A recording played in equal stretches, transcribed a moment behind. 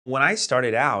When I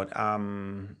started out,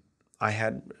 I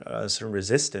had a certain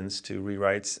resistance to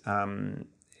rewrites,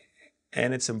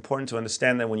 and it's important to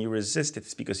understand that when you resist,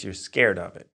 it's because you're scared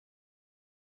of it.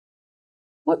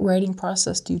 What writing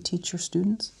process do you teach your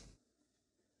students?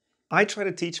 I try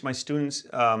to teach my students,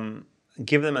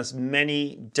 give them as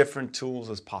many different tools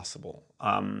as possible.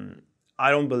 I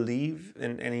don't believe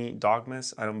in any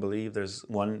dogmas. I don't believe there's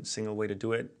one single way to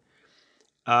do it.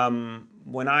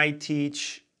 When I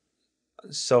teach,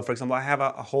 so for example, I have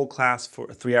a whole class, for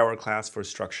a 3-hour class for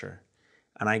structure,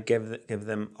 and I give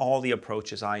them all the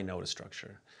approaches I know to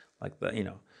structure, like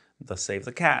the Save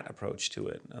the Cat approach to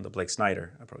it, and the Blake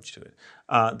Snyder approach to it,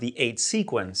 the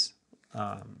 8-sequence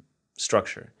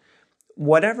structure.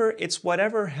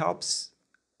 Whatever helps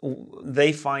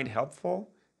they find helpful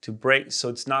to break, so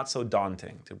it's not so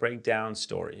daunting to break down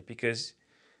story, because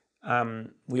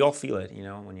we all feel it,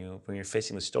 when you're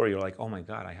facing the story, you're like, oh my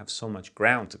God, I have so much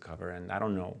ground to cover and I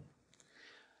don't know.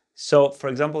 So for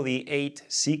example, the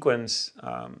 8-sequence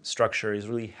structure is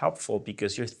really helpful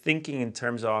because you're thinking in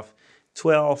terms of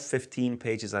 12, 15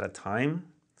 pages at a time.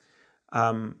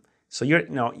 So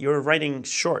you're writing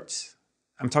shorts.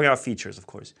 I'm talking about features, of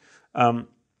course.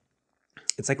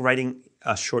 It's like writing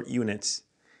short units,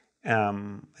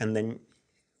 and then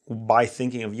by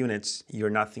thinking of units, you're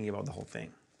not thinking about the whole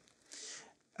thing.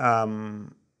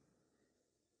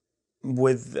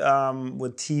 With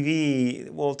TV,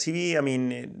 well, TV, I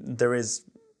mean, there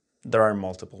are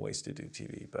multiple ways to do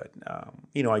TV, but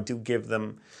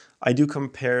I do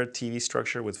compare TV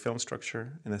structure with film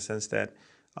structure in the sense that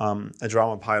a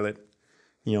drama pilot,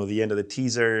 the end of the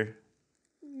teaser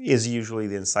is usually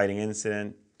the inciting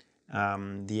incident.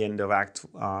 The end of Act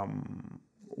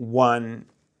 1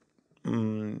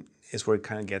 is where it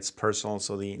kind of gets personal.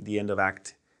 So the end of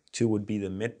Act 2 would be the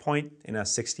midpoint in a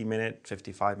 60-minute,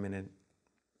 55-minute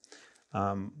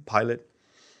pilot.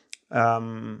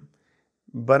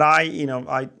 But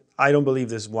I don't believe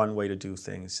there's one way to do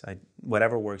things.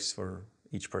 Whatever works for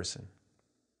each person.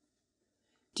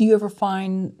 Do you ever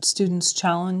find students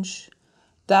challenge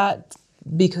that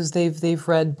because they've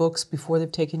read books before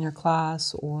they've taken your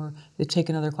class, or they've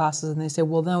taken other classes and they say,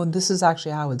 well, no, this is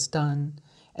actually how it's done,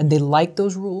 and they like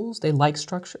those rules, they like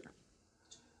structure?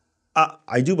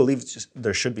 I do believe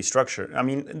there should be structure. I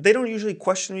mean, they don't usually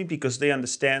question me because they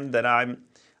understand that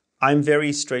I'm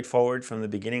very straightforward from the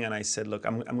beginning, and I said, look,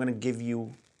 I'm going to give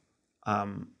you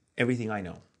everything I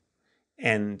know,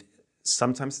 and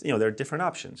sometimes there are different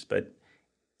options, but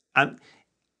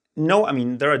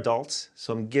they're adults,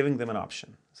 so I'm giving them an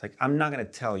option. It's like, I'm not going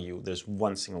to tell you there's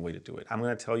one single way to do it. I'm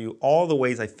going to tell you all the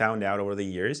ways I found out over the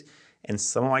years, and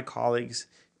some of my colleagues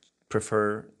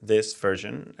prefer this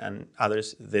version and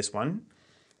others this one.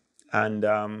 And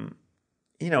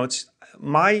it's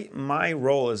my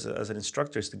role as an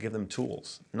instructor is to give them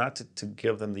tools, not to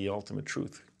give them the ultimate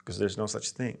truth, because there's no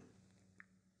such thing.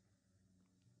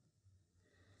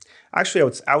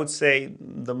 Actually, I would say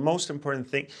the most important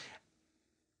thing,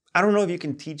 I don't know if you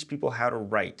can teach people how to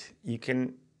write. You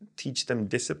can teach them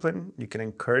discipline. You can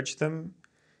encourage them.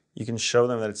 You can show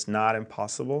them that it's not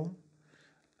impossible.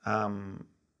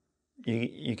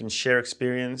 You can share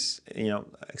experiences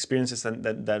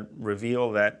that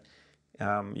reveal that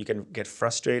you can get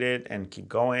frustrated and keep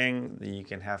going. You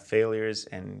can have failures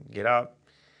and get up.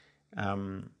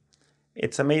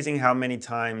 It's amazing how many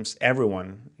times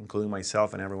everyone, including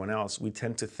myself and everyone else, we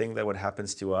tend to think that what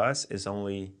happens to us is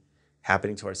only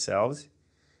happening to ourselves.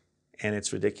 And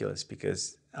it's ridiculous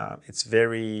because it's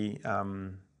very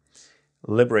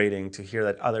liberating to hear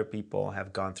that other people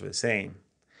have gone through the same.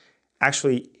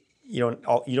 Actually, you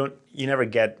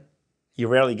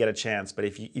rarely get a chance, but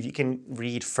if you can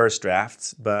read first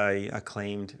drafts by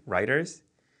acclaimed writers,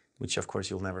 which of course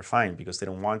you'll never find because they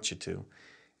don't want you to,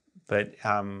 but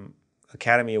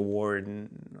Academy Award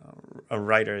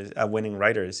winning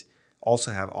writers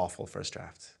also have awful first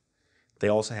drafts. They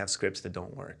also have scripts that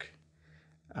don't work.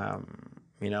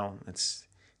 It's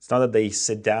not that they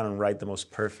sit down and write the most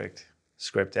perfect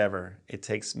script ever. It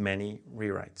takes many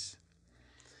rewrites.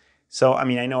 So, I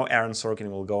know Aaron Sorkin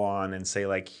will go on and say,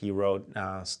 like, he wrote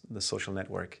The Social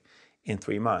Network in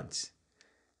 3 months.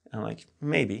 And I'm like,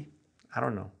 maybe. I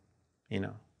don't know.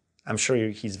 I'm sure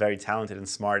he's very talented and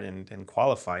smart and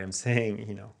qualified. I'm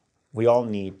saying, we all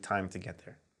need time to get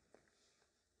there.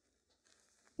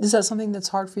 Is that something that's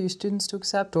hard for your students to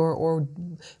accept? Or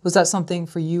was that something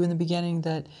for you in the beginning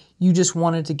that you just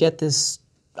wanted to get this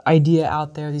idea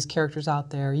out there, these characters out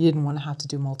there? You didn't want to have to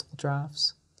do multiple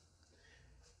drafts?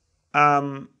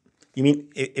 You mean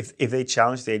if they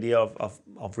challenge the idea of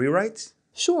rewrites?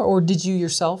 Sure. Or did you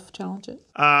yourself challenge it?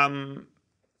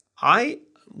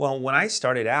 Well, when I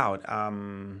started out,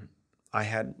 I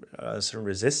had a certain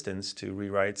resistance to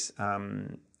rewrites.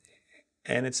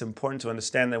 And it's important to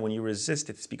understand that when you resist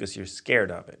it, it's because you're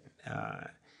scared of it.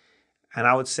 And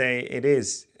I would say it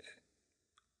is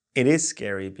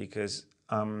scary because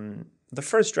the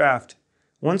first draft,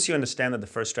 once you understand that the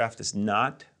first draft is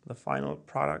not the final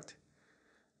product,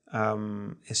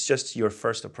 it's just your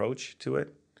first approach to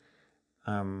it,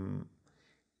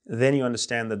 then you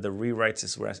understand that the rewrites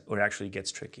is where it actually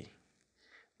gets tricky.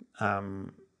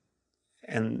 And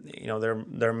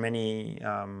there are many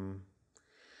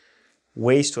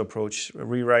ways to approach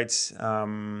rewrites.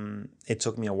 It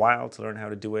took me a while to learn how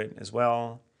to do it as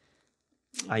well.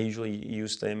 I usually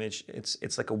use the image.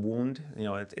 It's like a wound.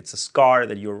 It's a scar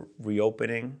that you're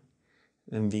reopening,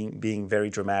 and being very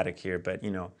dramatic here. But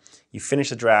you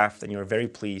finish a draft and you're very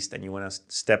pleased, and you want to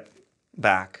step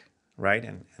back, right,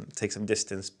 and take some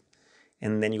distance,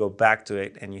 and then you go back to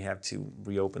it and you have to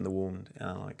reopen the wound,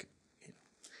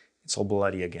 it's all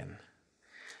bloody again,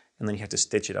 and then you have to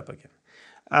stitch it up again.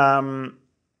 I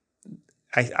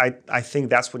think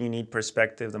that's when you need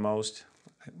perspective the most.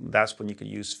 That's when you could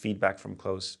use feedback from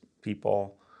close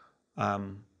people,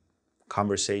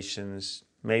 conversations,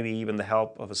 maybe even the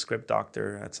help of a script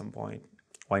doctor at some point.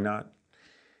 Why not?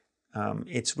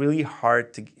 It's really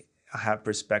hard to have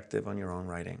perspective on your own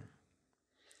writing.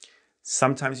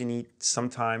 Sometimes you need some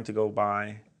time to go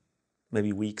by,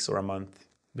 maybe weeks or a month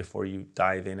before you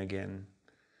dive in again.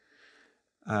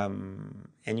 And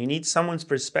you need someone's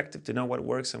perspective to know what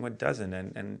works and what doesn't.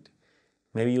 And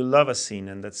maybe you love a scene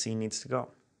and that scene needs to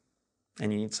go.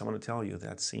 And you need someone to tell you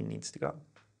that scene needs to go.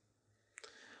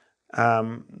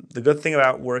 The good thing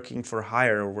about working for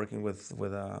hire or working with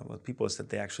people is that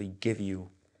they actually give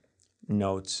you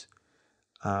notes.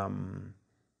 And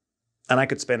I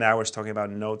could spend hours talking about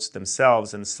notes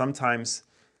themselves, and sometimes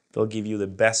they'll give you the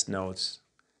best notes,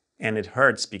 and it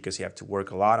hurts because you have to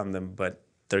work a lot on them, but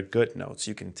they're good notes,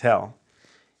 you can tell.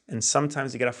 And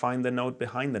sometimes you gotta find the note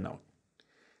behind the note.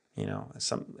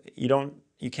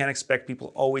 You can't expect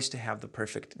people always to have the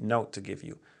perfect note to give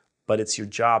you, but it's your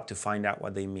job to find out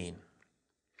what they mean.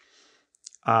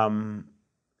 And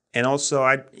also,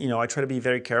 I try to be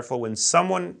very careful when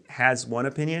someone has one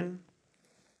opinion.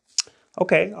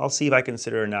 Okay, I'll see if I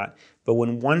consider it or not. But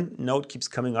when one note keeps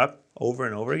coming up over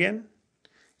and over again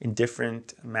in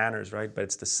different manners, right? But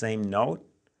it's the same note,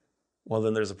 well,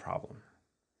 then there's a problem,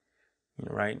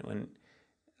 right? When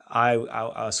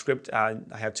a script I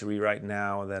have to rewrite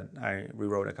now that I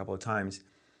rewrote a couple of times,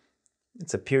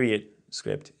 it's a period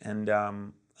script, and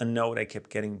a note I kept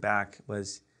getting back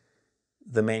was,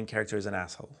 the main character is an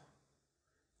asshole.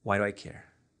 Why do I care?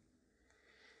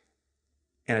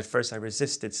 And at first I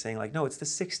resisted, saying no, it's the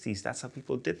 60s. That's how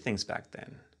people did things back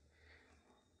then.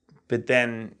 But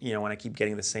then, when I keep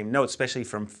getting the same note, especially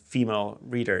from female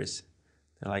readers,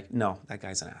 they're like, no, that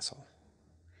guy's an asshole.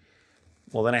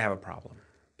 Well, then I have a problem,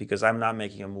 because I'm not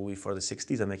making a movie for the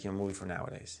 60s, I'm making a movie for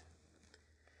nowadays.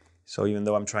 So even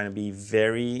though I'm trying to be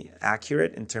very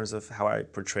accurate in terms of how I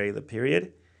portray the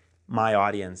period, my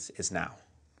audience is now.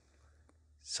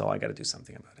 So I got to do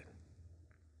something about it.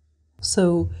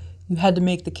 So you had to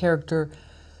make the character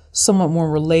somewhat more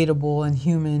relatable and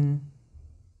human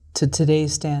to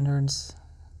today's standards,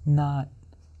 not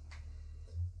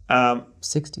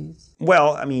 60s.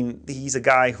 Well, he's a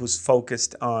guy who's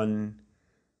focused on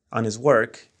his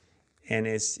work and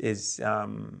is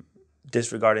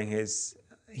disregarding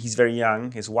he's very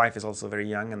young, his wife is also very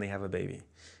young, and they have a baby.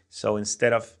 So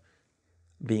instead of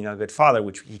being a good father,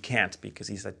 which he can't because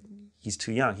he's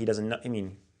too young, he doesn't know,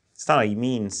 it's not like he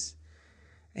means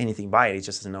anything by it, he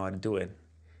just doesn't know how to do it.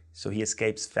 So he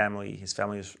escapes his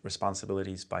family's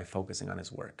responsibilities by focusing on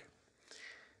his work.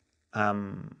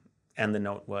 And the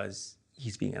note was,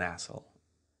 he's being an asshole.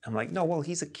 I'm like, no, well,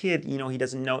 he's a kid, he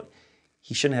doesn't know,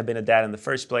 he shouldn't have been a dad in the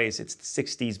first place. It's the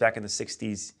 60s, back in the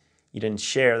 60s, you didn't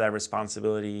share that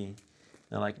responsibility. And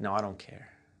they're like, no, I don't care.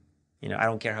 I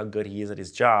don't care how good he is at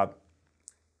his job.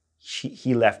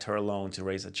 He left her alone to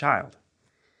raise a child.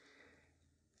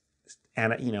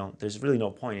 And, there's really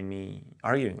no point in me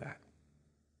arguing that.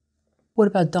 What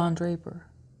about Don Draper?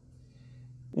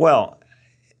 Well,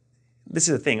 this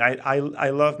is the thing. I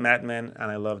love Mad Men and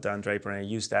I love Don Draper, and I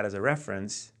use that as a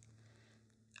reference.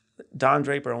 Don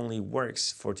Draper only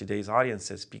works for today's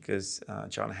audiences because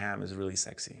Jon Hamm is really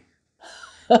sexy.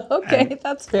 Okay, and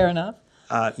that's fair enough.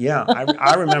 Yeah,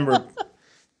 I remember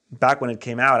back when it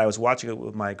came out, I was watching it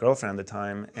with my girlfriend at the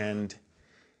time, and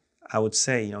I would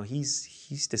say,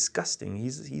 he's disgusting.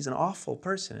 He's an awful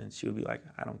person. And she would be like,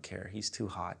 I don't care. He's too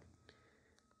hot.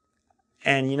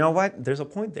 And you know what? There's a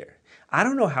point there. I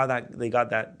don't know how they got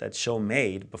that show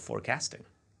made before casting.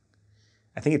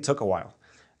 I think it took a while.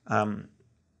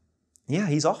 Yeah,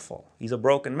 he's awful. He's a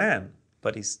broken man,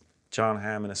 but he's John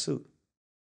Hamm in a suit.